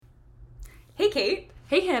Hey, Kate.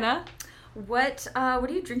 Hey, Hannah. What are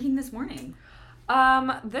you drinking this morning?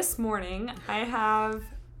 This morning I have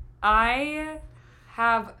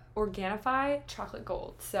Organifi Chocolate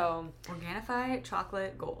Gold. So Organifi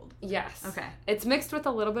Chocolate Gold. yes. Okay. It's mixed with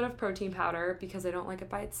a little bit of protein powder because I don't like it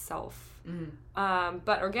by itself. Mm-hmm.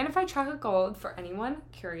 But Organifi Chocolate Gold, for anyone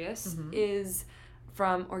curious, is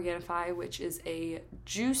from Organifi, which is a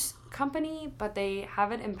juice company, but they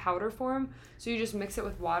have it in powder form. So you just mix it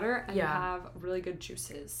with water and you have really good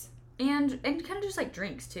juices. And kind of just like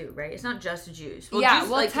drinks too, right? It's not just juice. Juice,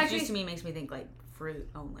 like juice to me makes me think like fruit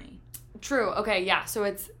only. True. Okay, yeah. So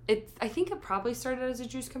it's I think it probably started as a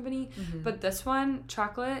juice company, but this one,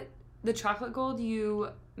 the chocolate gold,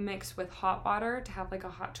 you mix with hot water to have like a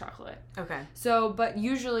hot chocolate. Okay. So, but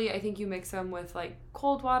usually I think you mix them with like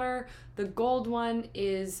cold water. The gold one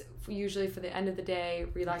is usually for the end of the day,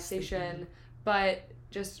 relaxation, but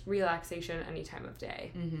just relaxation any time of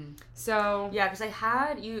day. Mm-hmm. So yeah, because I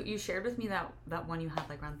had you shared with me that one you had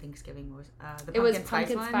like around Thanksgiving was the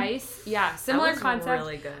pumpkin spice. Yeah, similar that was concept.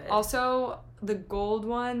 Really good. Also, the gold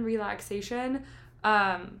one, relaxation,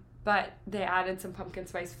 but they added some pumpkin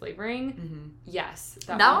spice flavoring. Mm-hmm. Yes,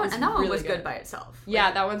 that one really was good by itself. Yeah,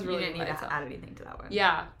 like, that one's really you good. Didn't by need to itself. add anything to that one.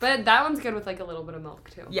 Yeah, but that one's good with like a little bit of milk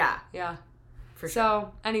too. Yeah. For sure.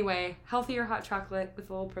 So anyway, healthier hot chocolate with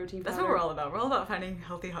a little protein powder. That's what we're all about. We're all about finding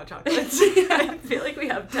healthy hot chocolates. I feel like we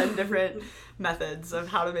have 10 different methods of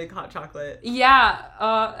how to make hot chocolate. Yeah,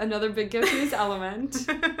 another big confused element.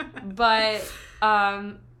 But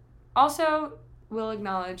also, we'll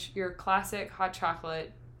acknowledge your classic hot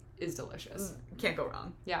chocolate is delicious. Can't go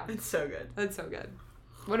wrong. Yeah. It's so good. It's so good.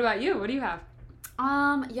 What about you? What do you have?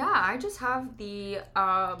 Yeah, I just have the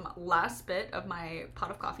last bit of my pot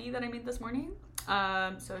of coffee that I made this morning. So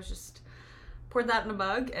I was just poured that in a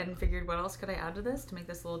mug and figured what else could I add to this to make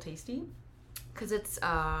this a little tasty? Because it's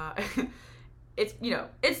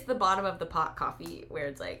it's the bottom of the pot coffee where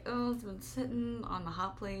it's like, oh, it's been sitting on the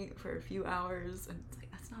hot plate for a few hours and it's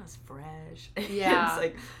like that's not as fresh. Yeah. It's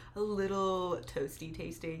like a little toasty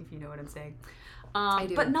tasting, if you know what I'm saying. I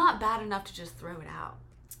do. But not bad enough to just throw it out.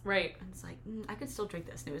 Right. And it's like, I could still drink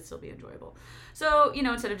this and it would still be enjoyable. So,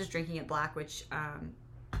 instead of just drinking it black, which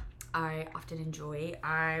I often enjoy,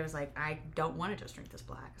 I was like, I don't want to just drink this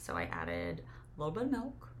black. So I added a little bit of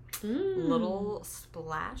milk, little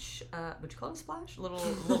splash, would you call it a splash?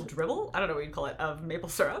 Little dribble? I don't know what you'd call it, of maple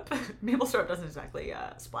syrup. Maple syrup doesn't exactly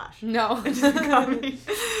splash. No. It doesn't coffee.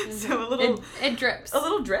 So a little... It drips. A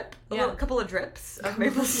little drip. A couple of drips of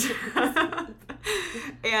maple syrup.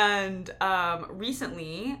 And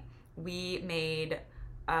recently we made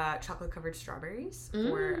chocolate covered strawberries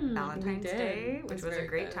for Valentine's Day, which was a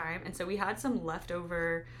great time. And so we had some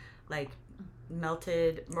leftover like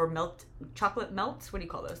chocolate melts. What do you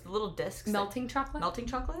call those? The little discs. Melting chocolate? Melting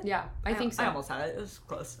chocolate? Yeah, I think so. I almost had it. It was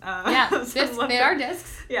close. Yeah, they are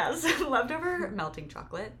discs. Yeah, some leftover melting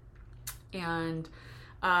chocolate. And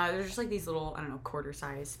there's just like these little, I don't know,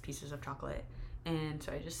 quarter-size pieces of chocolate. And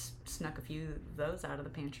so I just snuck a few of those out of the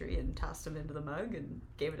pantry and tossed them into the mug and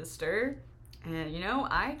gave it a stir. And,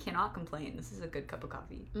 I cannot complain. This is a good cup of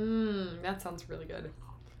coffee. That sounds really good.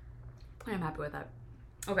 I'm happy with that.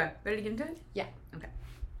 Okay, ready to get into it? Yeah. Okay.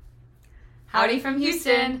 Howdy from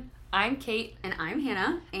Houston. I'm Kate. And I'm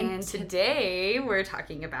Hannah. And today we're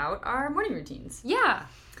talking about our morning routines. Yeah.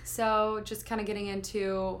 So just kind of getting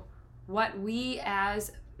into what we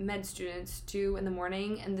as med students do in the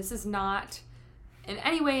morning. And this is not in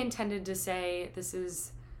any way intended to say this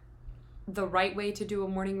is the right way to do a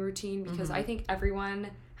morning routine, because I think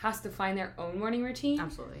everyone has to find their own morning routine.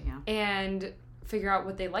 Absolutely, yeah. And figure out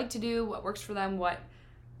what they like to do, what works for them, what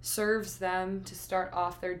serves them to start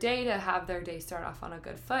off their day, to have their day start off on a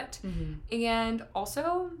good foot. And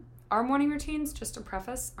also, our morning routines, just to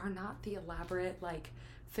preface, are not the elaborate,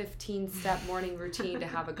 15-step morning routine to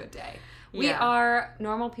have a good day. Yeah. We are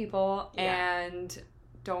normal people and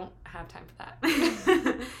don't have time for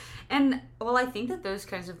that. And, well, I think that those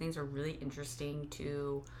kinds of things are really interesting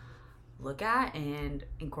to look at and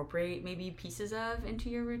incorporate maybe pieces of into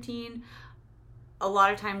your routine. A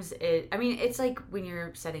lot of times it's like when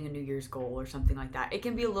you're setting a New Year's goal or something like that. It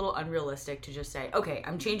can be a little unrealistic to just say, okay,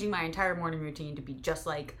 I'm changing my entire morning routine to be just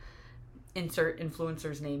like insert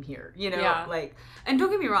influencer's name here, Yeah. And don't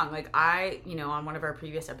get me wrong, on one of our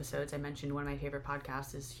previous episodes, I mentioned one of my favorite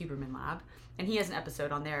podcasts is Huberman Lab, and he has an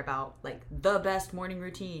episode on there about the best morning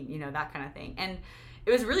routine, that kind of thing. And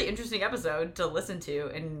it was a really interesting episode to listen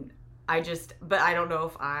to, and but I don't know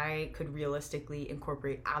if I could realistically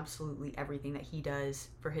incorporate absolutely everything that he does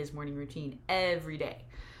for his morning routine every day.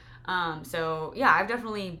 So yeah, I've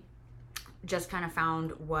definitely just kind of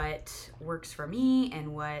found what works for me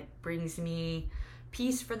and what brings me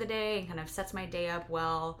peace for the day and kind of sets my day up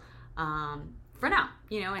well, for now,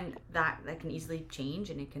 and that can easily change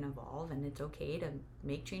and it can evolve, and it's okay to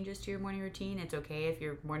make changes to your morning routine. It's okay if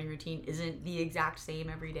your morning routine isn't the exact same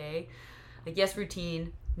every day. Like, yes,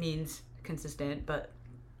 routine means consistent, but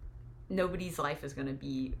nobody's life is going to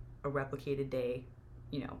be a replicated day,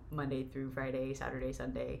 Monday through Friday, Saturday,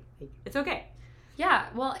 Sunday. Like, it's okay. Yeah,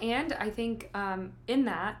 well, and I think in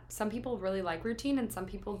that, some people really like routine and some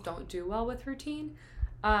people don't do well with routine.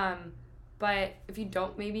 But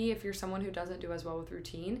if you're someone who doesn't do as well with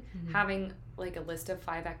routine, having like a list of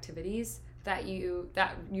 5 activities that you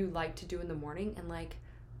like to do in the morning and like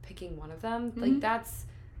picking one of them, like that's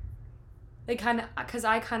like kind of, because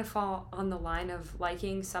I kind of fall on the line of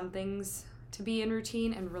liking some things to be in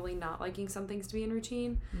routine and really not liking some things to be in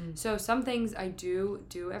routine. So some things I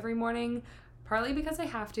do every morning, partly because I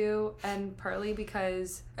have to, and partly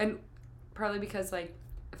because like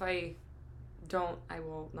if I don't, I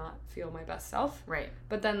will not feel my best self. Right.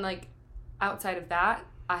 But then like outside of that,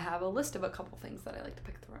 I have a list of a couple things that I like to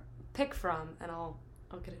pick from, and I'll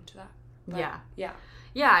get into that. But,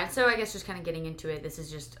 yeah. So I guess just kind of getting into it, this is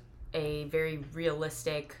just a very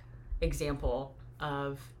realistic example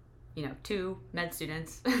of 2 med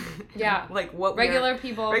students. Yeah. Like what regular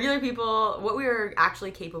people, what we are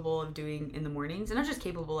actually capable of doing in the mornings, and not just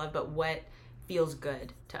capable of, but what feels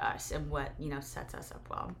good to us and what sets us up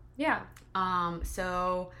well. Yeah.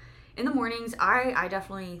 So in the mornings, I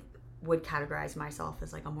definitely would categorize myself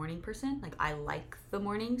as like a morning person. Like, I like the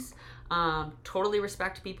mornings. Totally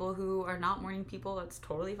respect people who are not morning people. That's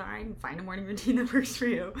totally fine. Find a morning routine that works for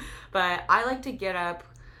you. But I like to get up,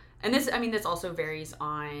 and this also varies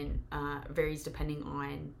depending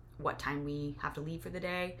on what time we have to leave for the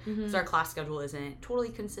day. So our class schedule isn't totally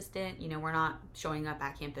consistent. We're not showing up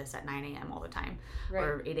at campus at 9 a.m. all the time, right,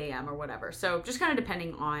 or 8 a.m. or whatever. So just kind of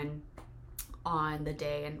depending on the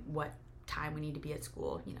day and what time we need to be at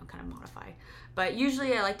school, kind of modify. But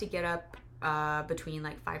usually I like to get up between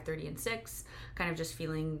like 5:30 and 6, kind of just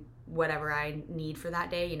feeling whatever I need for that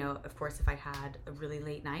day. Of course, if I had a really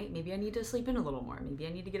late night, maybe I need to sleep in a little more. Maybe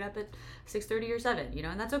I need to get up at 6:30 or 7,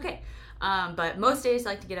 and that's okay. But most days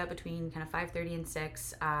I like to get up between kind of 5:30 and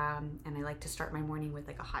 6, and I like to start my morning with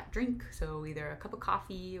like a hot drink. So either a cup of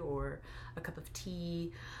coffee or a cup of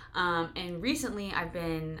tea. And recently I've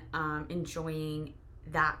been enjoying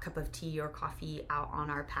that cup of tea or coffee out on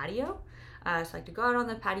our patio. So I like to go out on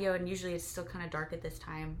the patio, and usually it's still kind of dark at this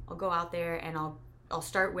time. I'll go out there and I'll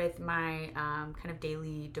start with my kind of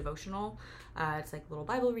daily devotional. It's like a little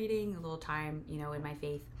Bible reading, a little time, in my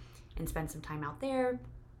faith, and spend some time out there.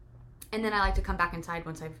 And then I like to come back inside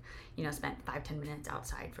once I've, spent 5-10 minutes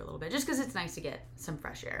outside for a little bit, just because it's nice to get some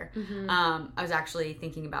fresh air. I was actually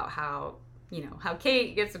thinking about how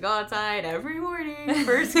Kate gets to go outside every morning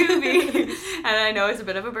for Scooby. And I know it's a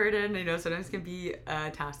bit of a burden. Sometimes it can be a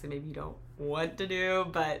task that maybe you don't want to do.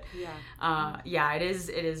 But it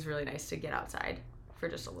is really nice to get outside for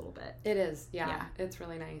just a little bit. It is. Yeah. It's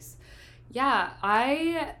really nice. Yeah,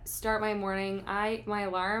 I start my morning. My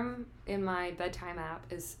alarm in my bedtime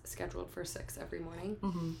app is scheduled for 6 every morning.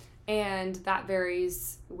 And that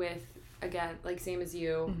varies with, again, like same as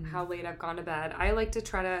you, how late I've gone to bed. I like to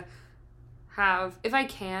try to have, if I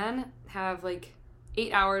can, have like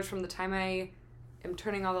 8 hours from the time I am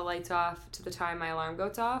turning all the lights off to the time my alarm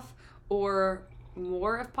goes off, or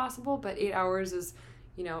more if possible, but 8 hours is,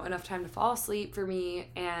 enough time to fall asleep for me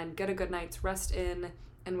and get a good night's rest in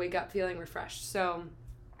and wake up feeling refreshed. So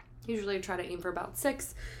usually try to aim for about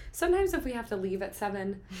 6. Sometimes if we have to leave at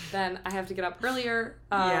 7, then I have to get up earlier.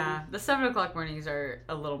 The 7 o'clock mornings are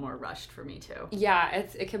a little more rushed for me too. Yeah,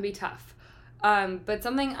 it can be tough. But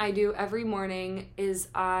something I do every morning is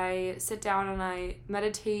I sit down and I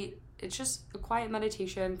meditate. It's just a quiet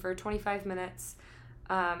meditation for 25 minutes.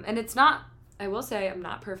 And it's not, I will say I'm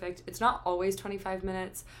not perfect. It's not always 25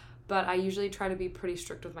 minutes, but I usually try to be pretty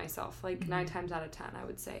strict with myself. Like 9 times out of 10, I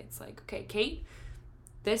would say it's like, okay, Kate,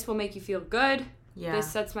 this will make you feel good. Yeah. It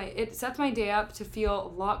sets my day up to feel a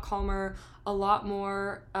lot calmer, a lot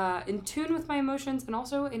more in tune with my emotions, and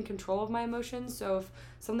also in control of my emotions. So if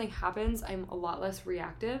something happens, I'm a lot less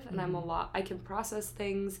reactive, and I can process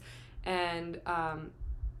things, and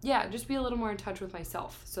just be a little more in touch with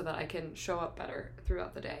myself so that I can show up better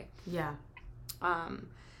throughout the day. Yeah.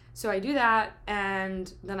 So I do that,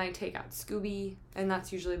 and then I take out Scooby, and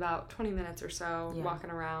that's usually about 20 minutes or so, walking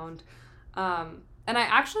around. And I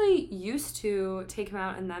actually used to take him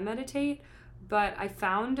out and then meditate, but I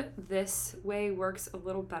found this way works a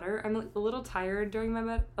little better. I'm a little tired during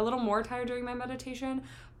a little more tired during my meditation,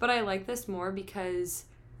 but I like this more because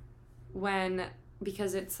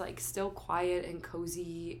because it's like still quiet and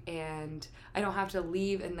cozy, and I don't have to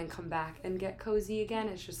leave and then come back and get cozy again.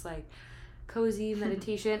 It's just like cozy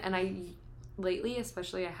meditation. And lately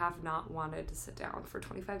especially, I have not wanted to sit down for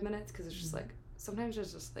 25 minutes because it's just like, sometimes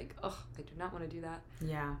it's just like, ugh, I do not want to do that.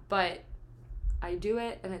 Yeah. But I do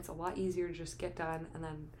it, and it's a lot easier to just get done and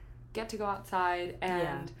then get to go outside.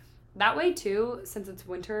 And that way too, since it's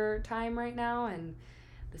winter time right now and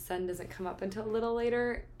the sun doesn't come up until a little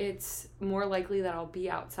later, it's more likely that I'll be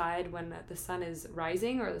outside when the sun is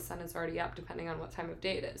rising or the sun is already up, depending on what time of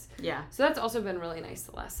day it is. Yeah. So that's also been really nice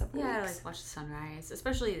the last several weeks. Yeah, I like watch the sunrise,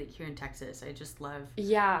 especially like here in Texas. I just love.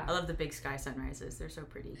 Yeah. I love the big sky sunrises. They're so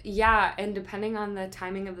pretty. Yeah, and depending on the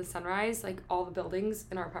timing of the sunrise, like all the buildings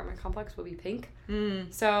in our apartment complex will be pink.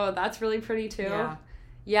 So that's really pretty too. Yeah.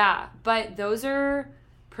 Yeah, but those are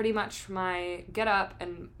pretty much my get up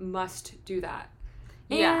and must do that.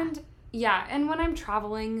 And and when I'm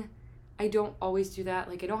traveling, I don't always do that.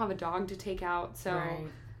 Like, I don't have a dog to take out, so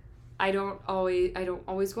I don't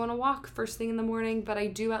always go on a walk first thing in the morning, but I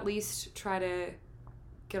do at least try to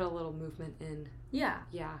get a little movement in. Yeah.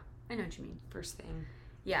 Yeah. I know what you mean. First thing.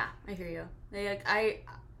 Yeah, I hear you. Like,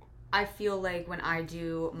 I feel like when I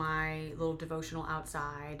do my little devotional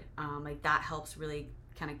outside, like that helps really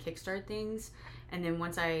kind of kickstart things. And then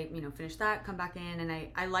once I, finish that, come back in, and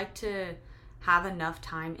I like to have enough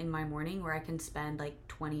time in my morning where I can spend like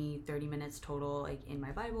 20-30 minutes total, like in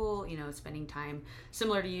my Bible, spending time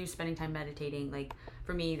similar to you, spending time meditating. Like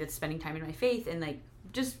for me, that's spending time in my faith and like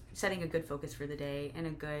just setting a good focus for the day and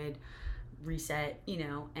a good reset,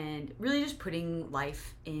 and really just putting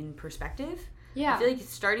life in perspective. Yeah. I feel like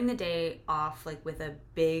starting the day off like with a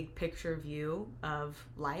big picture view of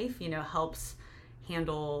life, helps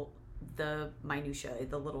handle the minutia,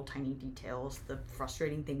 the little tiny details, the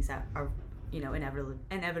frustrating things that are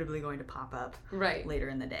inevitably going to pop up later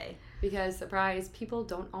in the day. Because, surprise, people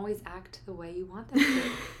don't always act the way you want them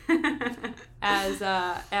to.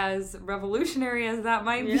 As revolutionary as that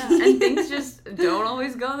might be. And things just don't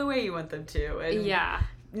always go the way you want them to.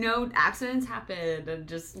 And accidents happen, and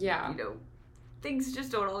just, things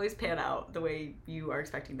just don't always pan out the way you are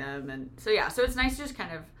expecting them. And so it's nice to just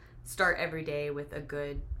kind of start every day with a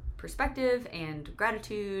good perspective and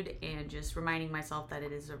gratitude, and just reminding myself that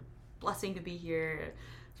it is a blessing to be here.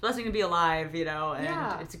 It's a blessing to be alive,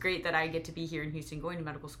 and it's great that I get to be here in Houston going to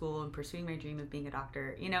medical school and pursuing my dream of being a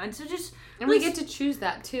doctor, and so just... And we get to choose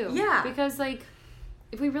that too. Yeah. Because, like,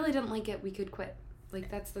 if we really didn't like it, we could quit.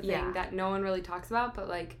 Like, that's the thing that no one really talks about, but,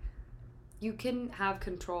 like, you can have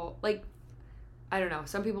control. Like, I don't know,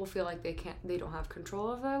 some people feel like they don't have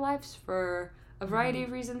control of their lives for a variety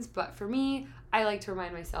of reasons, but for me, I like to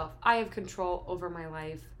remind myself, I have control over my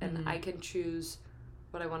life, and I can choose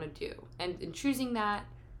what I want to do. And in choosing that,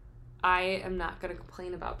 I am not going to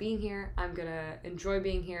complain about being here. I'm going to enjoy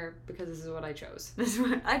being here because this is what I chose. This is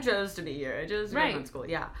what I chose to be here. I chose to go to school.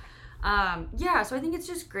 Yeah. So I think it's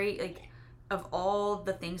just great. Like, of all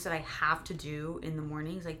the things that I have to do in the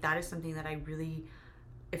mornings, like that is something that I really,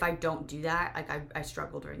 if I don't do that, like I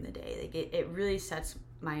struggle during the day. Like it really sets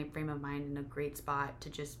my frame of mind in a great spot to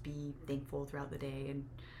just be thankful throughout the day and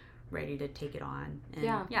ready to take it on.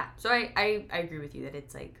 And so I agree with you that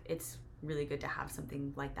it's like it's really good to have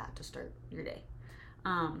something like that to start your day.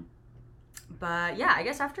 But I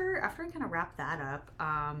guess after I kind of wrap that up,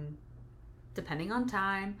 depending on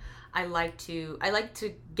time, I like to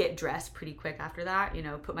get dressed pretty quick after that,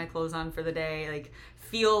 put my clothes on for the day, like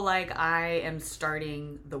feel like I am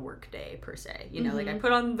starting the work day per se, like I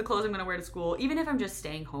put on the clothes I'm going to wear to school, even if I'm just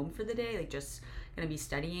staying home for the day, like just going to be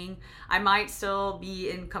studying. I might still be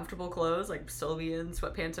in comfortable clothes, like still be in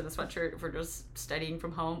sweatpants and a sweatshirt if we're just studying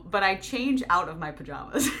from home, but I change out of my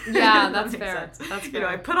pajamas. Yeah, that's fair. That's fair.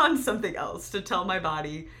 I put on something else to tell my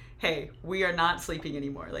body, hey, we are not sleeping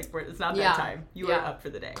anymore. Like, it's not bedtime. You are up for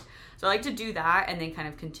the day. So I like to do that and then kind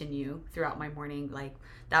of continue throughout my morning. Like,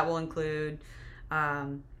 that will include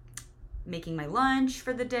making my lunch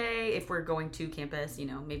for the day. If we're going to campus,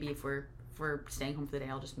 maybe if we're staying home for the day,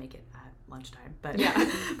 I'll just make it at lunchtime. But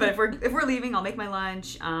but if we're leaving, I'll make my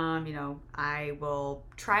lunch. I will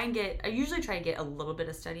I usually try to get a little bit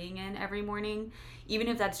of studying in every morning, even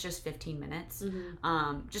if that's just 15 minutes,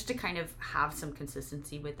 just to kind of have some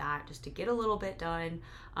consistency with that, just to get a little bit done.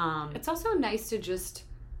 It's also nice to just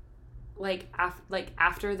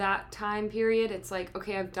after that time period, it's like,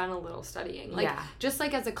 okay, I've done a little studying. Just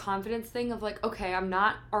like as a confidence thing of like, okay, I'm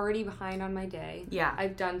not already behind on my day. Yeah.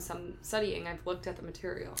 I've done some studying. I've looked at the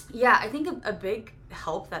material. Yeah, I think a big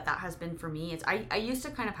help that has been for me is I used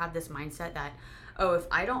to kind of have this mindset that, if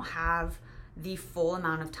I don't have the full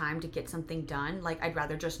amount of time to get something done, like I'd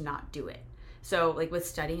rather just not do it. So like with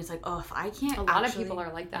studying, it's like, oh, if I can't A lot of people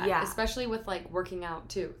are like that. Yeah. Especially with like working out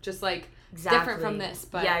too. Just like Exactly. different from this.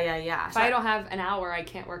 But yeah. if I don't have an hour, I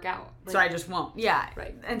can't work out. So I just won't. Yeah.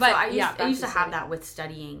 Right. And but so I used to studying. have that with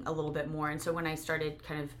studying a little bit more. And so when I started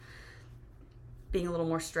kind of being a little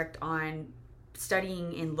more strict on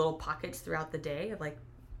studying in little pockets throughout the day, of like,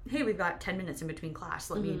 hey, we've got 10 minutes in between class.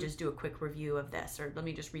 Let me just do a quick review of this, or let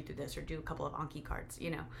me just read through this, or do a couple of Anki cards,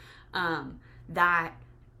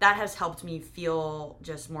 that has helped me feel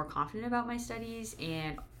just more confident about my studies,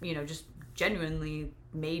 and, just genuinely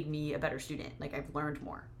made me a better student. Like, I've learned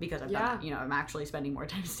more because I've done that. I'm actually spending more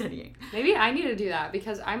time studying. Maybe I need to do that,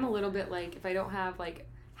 because I'm a little bit like, if I don't have like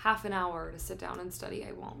half an hour to sit down and study,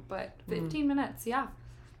 I won't. But 15 minutes, you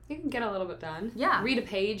can get a little bit done. Yeah. Read a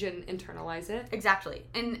page and internalize it. Exactly.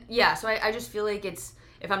 And so I just feel like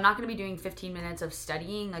if I'm not going to be doing 15 minutes of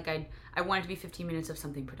studying, like I want it to be 15 minutes of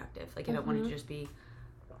something productive. Like I don't want it to just be,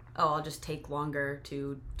 I'll just take longer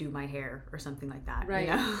to do my hair or something like that. Right.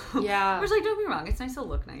 Yeah. Which, like, don't be wrong, it's nice to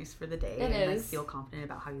look nice for the day. It and is. Like, feel confident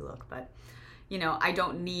about how you look. But, I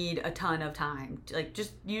don't need a ton of time. Like,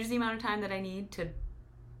 just use the amount of time that I need to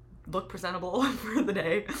look presentable for the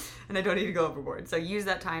day, and I don't need to go overboard. So use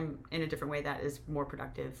that time in a different way that is more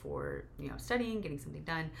productive for, studying, getting something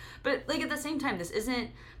done. But like at the same time, this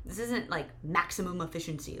isn't like maximum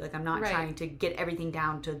efficiency. Like I'm not trying to get everything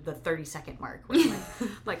down to the 30-second mark where I'm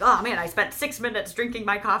like, oh man, I spent 6 minutes drinking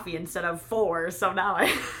my coffee instead of 4, so now I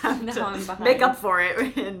have to make up for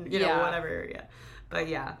it and whatever.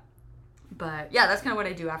 But that's kind of what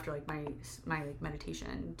I do after like my like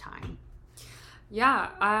meditation time.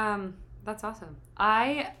 Yeah, that's awesome.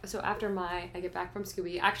 So after I get back from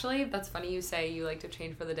Scooby, actually, that's funny you say you like to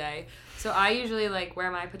change for the day. So I usually like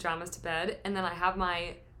wear my pajamas to bed, and then I have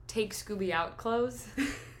my take Scooby out clothes,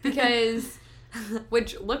 because,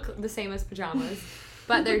 which look the same as pajamas,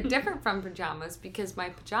 but they're different from pajamas, because my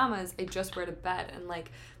pajamas I just wear to bed, and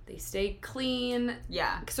like they stay clean.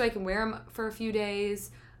 Yeah. So I can wear them for a few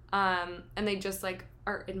days, and they just like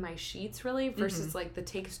are in my sheets really, versus like the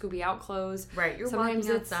take Scooby out clothes. Right, you're sometimes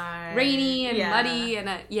walking it's outside. rainy and muddy and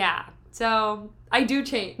so I do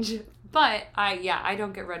change, but I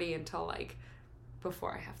don't get ready until like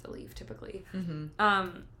before I have to leave typically.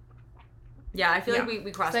 Yeah, I feel like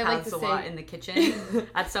we cross paths a lot in the kitchen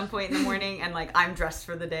at some point in the morning, and like I'm dressed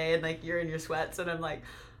for the day and like you're in your sweats, and I'm like,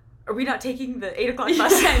 are we not taking the 8 o'clock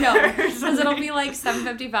bus? I know, because it'll be like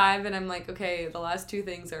 7:55, and I'm like, okay, the last 2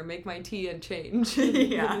 things are make my tea and change.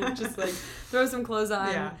 Just like throw some clothes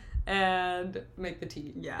on and make the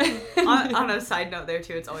tea. Yeah. on a side note there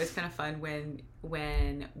too, it's always kind of fun when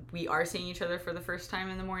we are seeing each other for the first time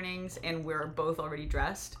in the mornings and we're both already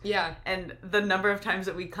dressed. Yeah. And the number of times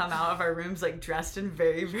that we come out of our rooms like dressed in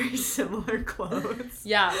very, very similar clothes.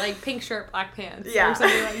 Yeah, like pink shirt, black pants. Yeah. Or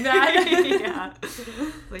something like that. Yeah.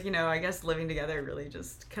 Like, I guess living together really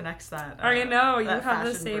just connects that. I know, you that have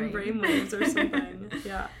the same brainwaves or something.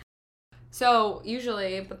 Yeah. So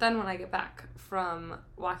usually, but then when I get back from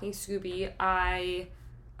walking Scooby, I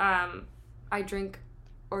drink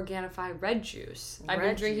Organifi red juice. I've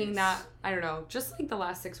been drinking that, I don't know, just like the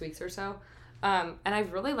last 6 weeks or so. And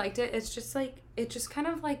I've really liked it. It's just like, it just kind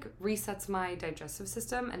of like resets my digestive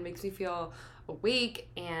system and makes me feel awake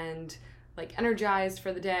and like energized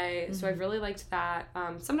for the day. So I've really liked that.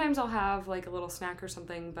 Sometimes I'll have like a little snack or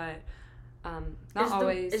something, but not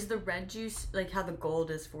always. Is the red juice like how the gold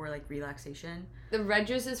is for like relaxation? The red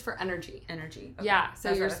juice is for energy. Okay. Yeah,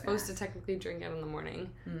 so you're supposed to technically drink it in the morning.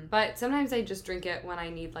 But sometimes I just drink it when I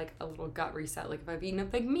need like a little gut reset, like if I've eaten a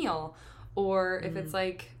big meal, or if it's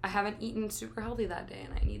like I haven't eaten super healthy that day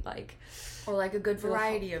and I need like... Or like a good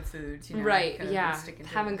variety of foods, Right,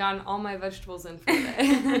 haven't gotten all my vegetables in for the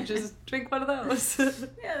day. Just drink one of those.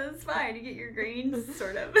 Yeah, that's fine. You get your greens,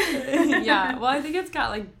 sort of. Yeah, well, I think it's got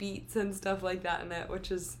like beets and stuff like that in it,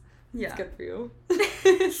 which is it's good for you.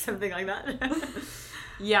 Something like that.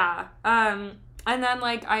 Yeah. And then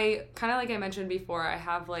like I mentioned before, I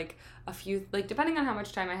have like a few, like depending on how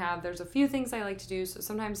much time I have, there's a few things I like to do. So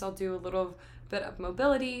sometimes I'll do a little bit of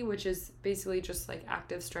mobility, which is basically just like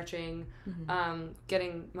active stretching,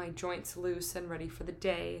 getting my joints loose and ready for the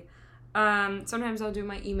day. Sometimes I'll do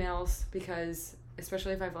my emails, because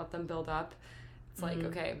especially if I've let them build up, it's like,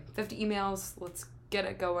 okay, 50 emails, let's get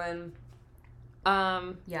it going.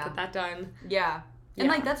 Get that done. Yeah. And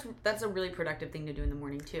like that's a really productive thing to do in the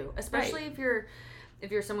morning too, especially if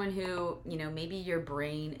you're someone who, maybe your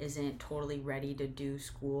brain isn't totally ready to do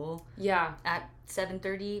school at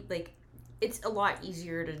 7:30, like it's a lot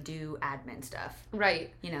easier to do admin stuff.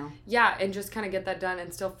 Right. Yeah, and just kind of get that done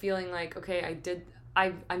and still feeling like, okay,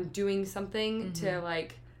 I'm doing something to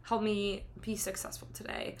like help me be successful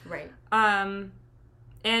today? Right.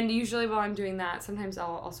 And usually while I'm doing that, sometimes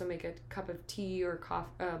I'll also make a cup of tea or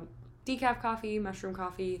decaf coffee, mushroom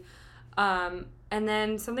coffee. And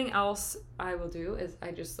then something else I will do is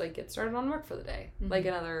I just like get started on work for the day. Mm-hmm.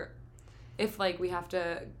 Like if like we have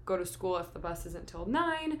to go to school, if the bus isn't till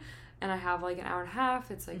 9 and I have like an hour and a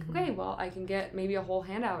half, it's like, okay, well, I can get maybe a whole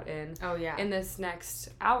handout in this next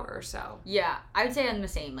hour or so. Yeah, I would say I'm the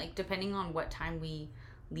same. Like, depending on what time we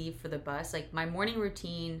leave for the bus, like my morning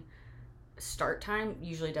routine start time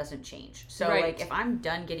usually doesn't change. So like if I'm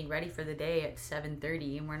done getting ready for the day at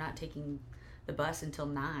 7:30 and we're not taking the bus until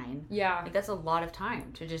 9, like that's a lot of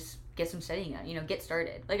time to just get some studying done, get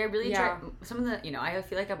started. Like I really try some of the, I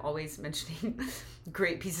feel like I'm always mentioning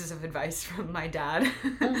great pieces of advice from my dad.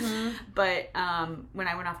 But when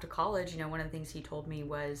I went off to college, one of the things he told me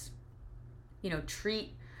was,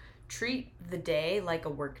 treat the day like a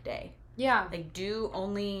work day. Yeah. Like, do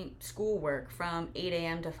only schoolwork from 8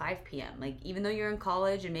 a.m. to 5 p.m. Like, even though you're in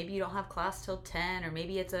college and maybe you don't have class till 10, or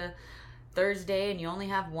maybe it's a Thursday and you only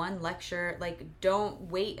have one lecture, like, don't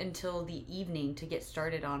wait until the evening to get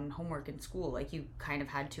started on homework in school like you kind of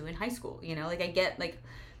had to in high school. Like, I get, like,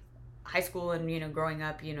 high school and, growing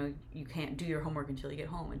up, you can't do your homework until you get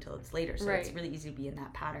home, until it's later. So it's really easy to be in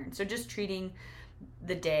that pattern. So just treating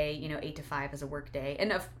the day, 8 to 5 as a work day.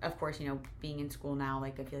 And of course, being in school now,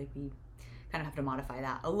 like, I feel like we kind of have to modify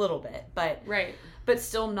that a little bit, but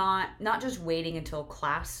still not just waiting until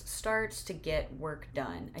class starts to get work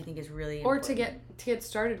done, I think is really important. Or to get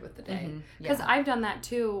started with the day. Because I've done that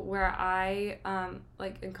too, where I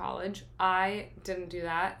like in college I didn't do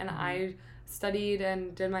that, and I studied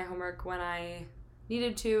and did my homework when I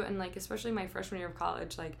needed to, and like especially my freshman year of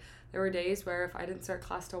college, like there were days where if I didn't start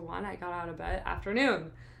class till 1, I got out of bed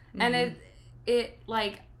afternoon. And it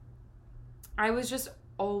like I was just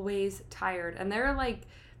always tired. And there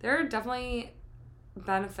are definitely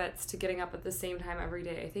benefits to getting up at the same time every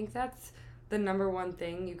day. I think that's the number one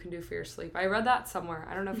thing you can do for your sleep. I read that somewhere.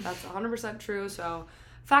 I don't know if that's 100% true, so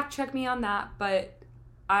fact check me on that, but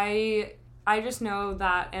I just know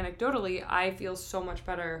that anecdotally I feel so much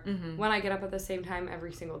better when I get up at the same time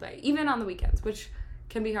every single day, even on the weekends, which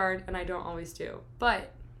can be hard and I don't always do.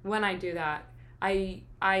 But when I do that,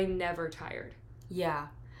 I'm never tired. Yeah.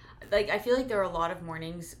 Like, I feel like there are a lot of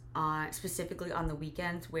mornings, specifically on the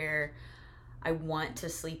weekends, where I want to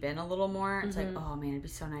sleep in a little more. It's like, oh man, it'd be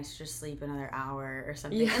so nice to just sleep another hour or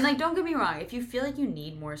something. Yeah. And like, don't get me wrong, if you feel like you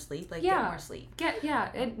need more sleep, like get more sleep.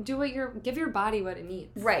 And give your body what it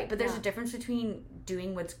needs. Right, but there's a difference between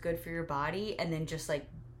doing what's good for your body and then just like,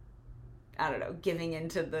 I don't know, giving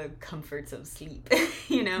into the comforts of sleep,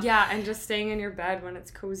 Yeah, and just staying in your bed when it's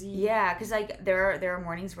cozy. Yeah, because like there are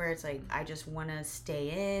mornings where it's like I just want to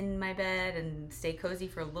stay in my bed and stay cozy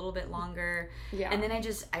for a little bit longer. Yeah. And then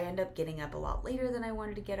I end up getting up a lot later than I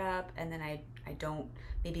wanted to get up, and then I don't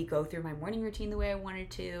maybe go through my morning routine the way I wanted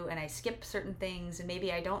to, and I skip certain things, and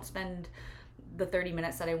maybe I don't spend the 30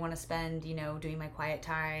 minutes that I want to spend, doing my quiet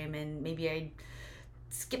time, and maybe I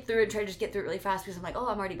skip through it, try to just get through it really fast because I'm like, oh,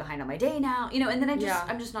 I'm already behind on my day now, and then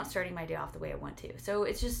I'm just not starting my day off the way I want to. So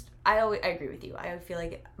it's just, I agree with you. I feel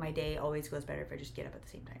like my day always goes better if I just get up at the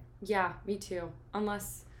same time. Yeah, me too.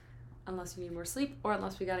 Unless you need more sleep, or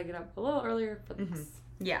unless we got to get up a little earlier for this.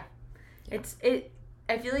 Yeah.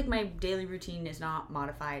 I feel like my daily routine is not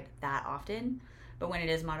modified that often, but when it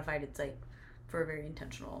is modified, it's like for a very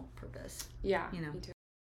intentional purpose. Yeah, me too.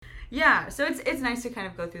 Yeah, so it's nice to kind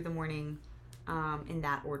of go through the morning in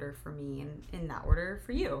that order for me and in that order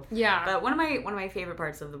for you. Yeah. But one of my favorite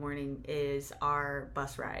parts of the morning is our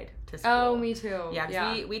bus ride to school. Oh, me too.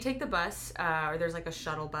 Yeah, we take the bus, or there's like a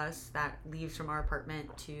shuttle bus that leaves from our apartment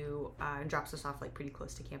and drops us off like pretty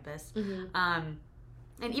close to campus.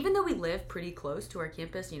 And even though we live pretty close to our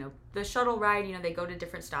campus, the shuttle ride, they go to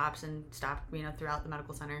different stops and stop, throughout the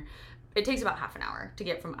medical center. It takes about half an hour to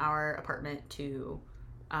get from our apartment to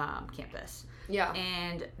campus. Yeah.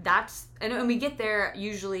 And and we get there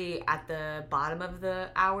usually at the bottom of the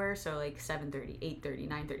hour, so like 7:30, 8:30,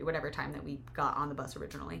 9:30, whatever time that we got on the bus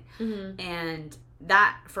originally. And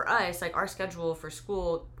that, for us, like our schedule for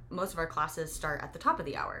school, most of our classes start at the top of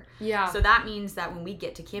the hour. Yeah. So that means that when we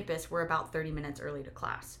get to campus, we're about 30 minutes early to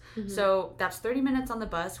class. So that's 30 minutes on the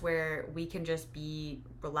bus where we can just be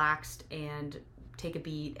relaxed and take a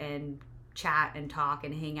beat and chat and talk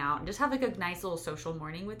and hang out and just have like a nice little social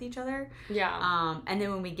morning with each other. Yeah. And then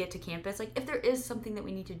when we get to campus, like if there is something that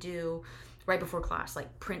we need to do right before class,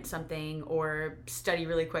 like print something or study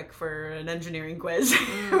really quick for an engineering quiz,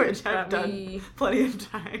 which I've done plenty of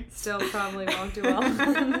times. Still probably won't do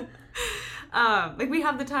well. Like we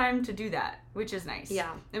have the time to do that, which is nice.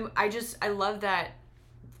 Yeah. And I love that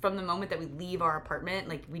from the moment that we leave our apartment,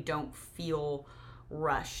 like we don't feel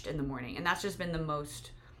rushed in the morning. And that's just been the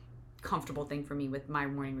most comfortable thing for me with my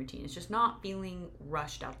morning routine. It's just not feeling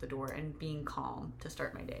rushed out the door and being calm to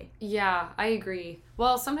start my day. Yeah, I agree.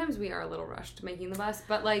 Well, sometimes we are a little rushed making the bus,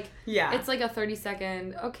 but like, it's like a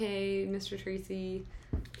 30-second, okay, Mr. Tracy,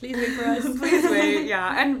 please wait for us. Please wait.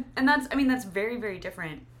 Yeah. And that's very, very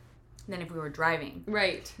different than if we were driving.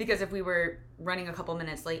 Right. Because if we were running a couple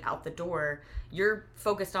minutes late out the door, you're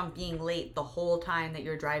focused on being late the whole time that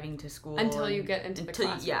you're driving to school. Until you get into the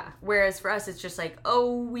classroom. Yeah. Whereas for us, it's just like,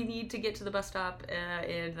 oh, we need to get to the bus stop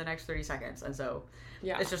in the next 30 seconds. And so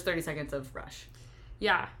it's just 30 seconds of rush.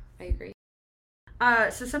 Yeah, I agree.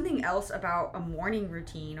 So something else about a morning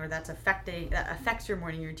routine or that affects your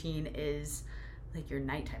morning routine is like your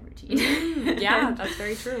nighttime routine. Yeah, that's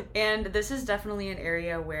very true. And this is definitely an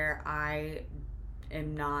area where I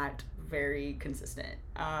am not very consistent.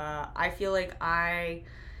 I feel like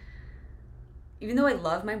even though I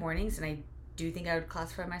love my mornings and I do think I would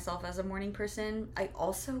classify myself as a morning person, I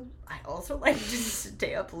also like to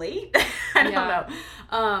stay up late. I don't know.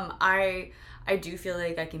 I do feel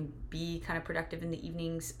like I can be kind of productive in the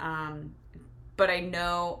evenings. But I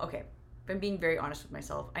know, okay, if I'm being very honest with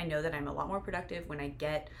myself, I know that I'm a lot more productive when I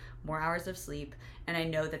get more hours of sleep, and I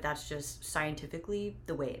know that that's just scientifically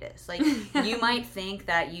the way it is. Like, you might think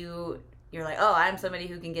that you're like, oh, I'm somebody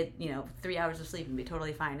who can get, 3 hours of sleep and be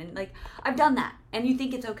totally fine. And like, I've done that, and you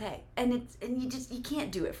think it's okay. And you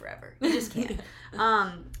can't do it forever. You just can't.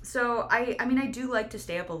 So I do like to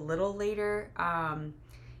stay up a little later.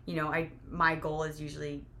 My goal is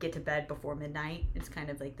usually get to bed before midnight. It's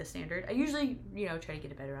kind of like the standard. I usually, try to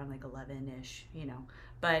get to bed around like 11-ish,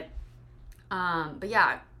 But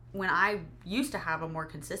yeah, when I used to have a more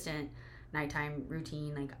consistent nighttime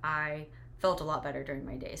routine, like I felt a lot better during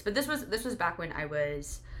my days. But this was back when I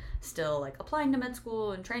was still like applying to med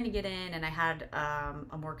school and trying to get in, and I had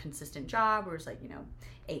a more consistent job where it was like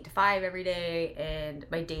 8 to 5 every day, and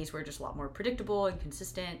my days were just a lot more predictable and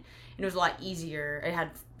consistent, and it was a lot easier. I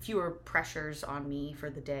had fewer pressures on me for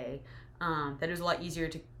the day. That it was a lot easier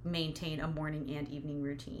to maintain a morning and evening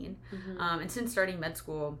routine. Mm-hmm. And since starting med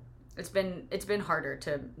school, it's been harder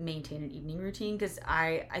to maintain an evening routine, because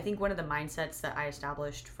I think one of the mindsets that I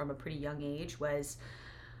established from a pretty young age was,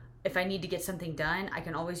 if I need to get something done, I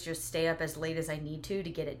can always just stay up as late as I need to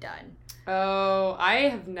get it done. Oh, I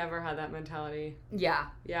have never had that mentality. Yeah.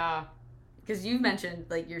 Yeah. Because you mentioned,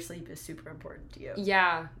 like, your sleep is super important to you.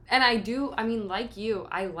 Yeah. And like you,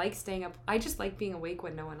 I like staying up. I just like being awake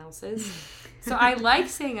when no one else is. So I like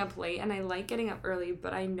staying up late, and I like getting up early,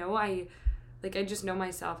 but I know I just know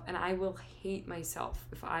myself, and I will hate myself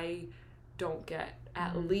if I don't get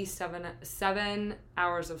at least 7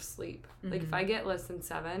 hours of sleep. Mm-hmm. Like, if I get less than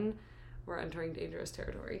 7, we're entering dangerous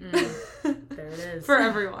territory. There it is. For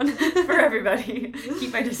everyone. For everybody.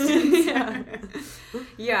 Keep my distance. Yeah.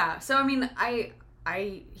 Yeah. So,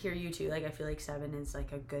 I hear you too. Like, I feel like 7 is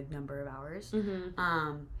like a good number of hours.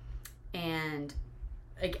 Mm-hmm. And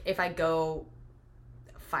like, if I go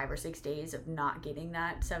 5 or 6 days of not getting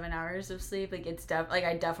that 7 hours of sleep, like, it's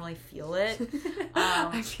I definitely feel it.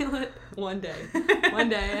 I feel it one day,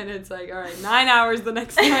 and it's like, all right, 9 hours the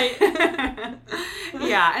next night.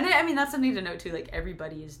 Yeah, and that's something to note too. Like,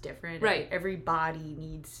 everybody is different. Right. Every body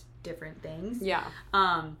needs different things. Yeah.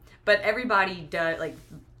 But everybody does, like,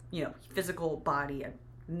 physical body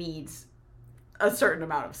needs a certain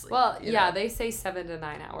amount of sleep. Well, yeah, they say 7 to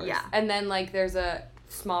 9 hours. Yeah. And then, like, there's a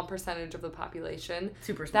small percentage of the population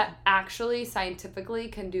super small that actually scientifically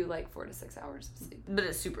can do like 4 to 6 hours of sleep. But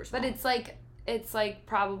it's super small. But it's like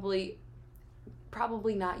probably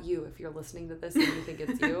not you. If you're listening to this and you think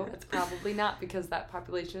it's you, it's probably not, because that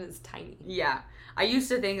population is tiny. Yeah. I used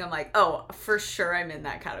to think, I'm like, oh, for sure I'm in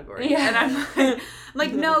that category. Yeah. And I'm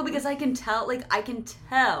like, no, because I can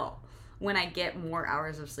tell when I get more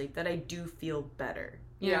hours of sleep that I do feel better.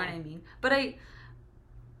 You know what I mean? But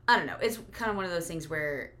I don't know. It's kind of one of those things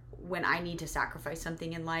where when I need to sacrifice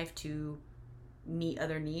something in life to meet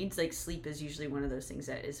other needs, like, sleep is usually one of those things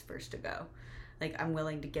that is first to go. Like, I'm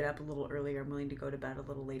willing to get up a little earlier. I'm willing to go to bed a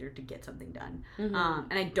little later to get something done. Mm-hmm.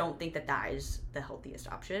 And I don't think that is the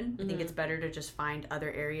healthiest option. Mm-hmm. I think it's better to just find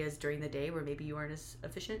other areas during the day where maybe you aren't as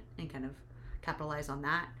efficient and kind of capitalize on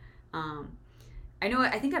that.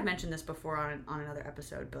 I think I've mentioned this before on another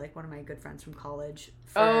episode, but like, one of my good friends from college.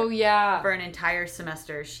 For an entire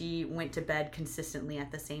semester, she went to bed consistently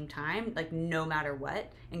at the same time, like, no matter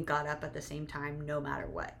what, and got up at the same time, no matter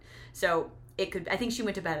what. So I think she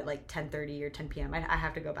went to bed at like 10:30 or 10 p.m. I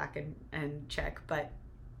have to go back and check, but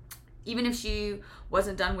even if she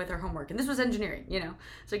wasn't done with her homework, and this was engineering,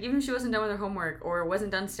 so like even if she wasn't done with her homework or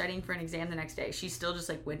wasn't done studying for an exam the next day, she still just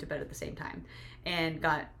like went to bed at the same time and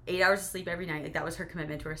got 8 hours of sleep every night. Like that was her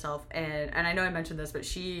commitment to herself. And I know I mentioned this, but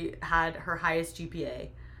she had her highest GPA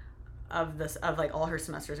of like all her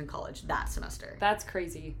semesters in college that semester. That's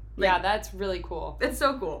crazy. Like, yeah, that's really cool. It's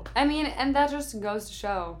so cool. I mean, and that just goes to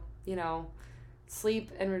show,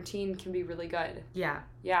 sleep and routine can be really good. Yeah.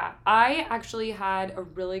 Yeah. I actually had a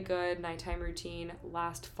really good nighttime routine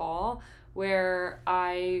last fall where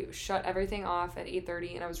I shut everything off at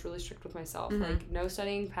 8:30 and I was really strict with myself. Mm-hmm. Like no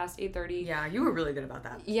studying past 8:30. Yeah, you were really good about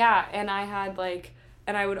that. Yeah, and I had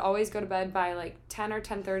and I would always go to bed by like 10 or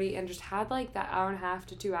 10:30 and just had like that hour and a half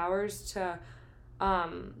to 2 hours to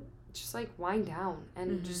just like wind down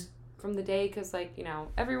and just from the day, because like,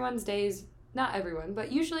 everyone's days, not everyone,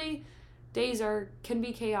 but usually days can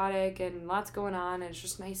be chaotic and lots going on, and it's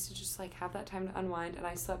just nice to just like have that time to unwind. And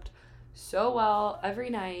I slept so well every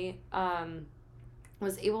night.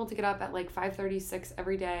 Was able to get up at like 5:36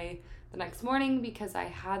 every day the next morning because I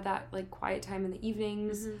had that like quiet time in the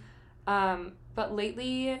evenings. But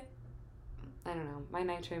lately, I don't know, my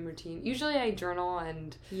nighttime routine, usually I journal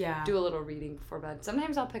and do a little reading before bed.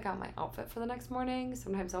 Sometimes I'll pick out my outfit for the next morning.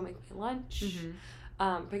 Sometimes I'll make my lunch.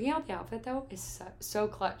 Picking out the outfit though is so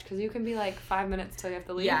clutch, because you can be like 5 minutes till you have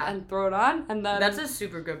to leave and throw it on, and then that's a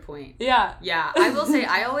super good point. Yeah. I will say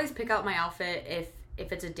I always pick out my outfit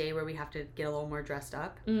if it's a day where we have to get a little more dressed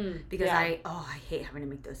up, because I hate having to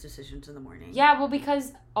make those decisions in the morning. Yeah, well,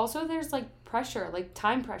 because also there's like pressure, like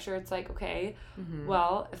time pressure. It's like, okay,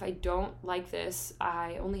 well, if I don't like this,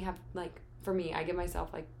 I only have like, for me, I give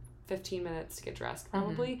myself like 15 minutes to get dressed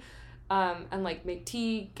probably. And like make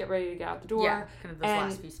tea, get ready to get out the door. Yeah, kind of those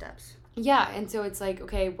last few steps. Yeah, and so it's like,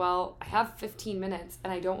 okay, well, I have 15 minutes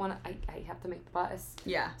and I don't want to, I have to make the bus.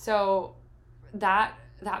 Yeah. So that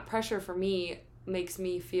pressure for me makes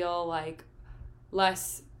me feel like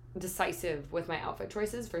less decisive with my outfit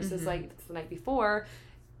choices versus like the night before.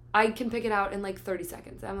 I can pick it out in like 30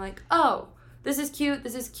 seconds. I'm like, oh, this is cute,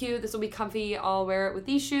 this will be comfy, I'll wear it with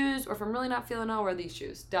these shoes, or if I'm really not feeling it, I'll wear these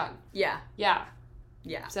shoes. Done. Yeah.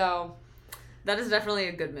 So that is definitely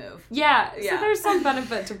a good move. Yeah. So there's some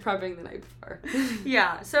benefit to prepping the night before.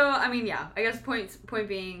 Yeah. So I mean, I guess point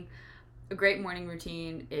being, a great morning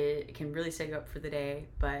routine, it can really set you up for the day,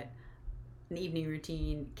 but an evening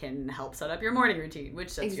routine can help set up your morning routine, which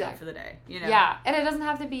sets you up for the day. Yeah, and it doesn't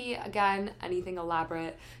have to be, again, anything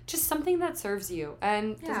elaborate. Just something that serves you,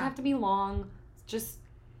 and it doesn't have to be long. Just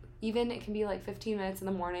even it can be like 15 minutes in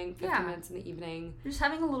the morning, 15 minutes in the evening. Just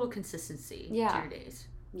having a little consistency to your days.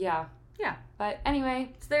 Yeah. But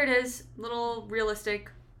anyway, so there it is, little realistic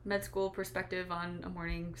med school perspective on a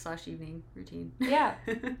morning/evening routine. Yeah.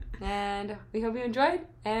 And we hope you enjoyed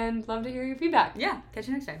and love to hear your feedback. Yeah. Catch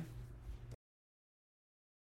you next time.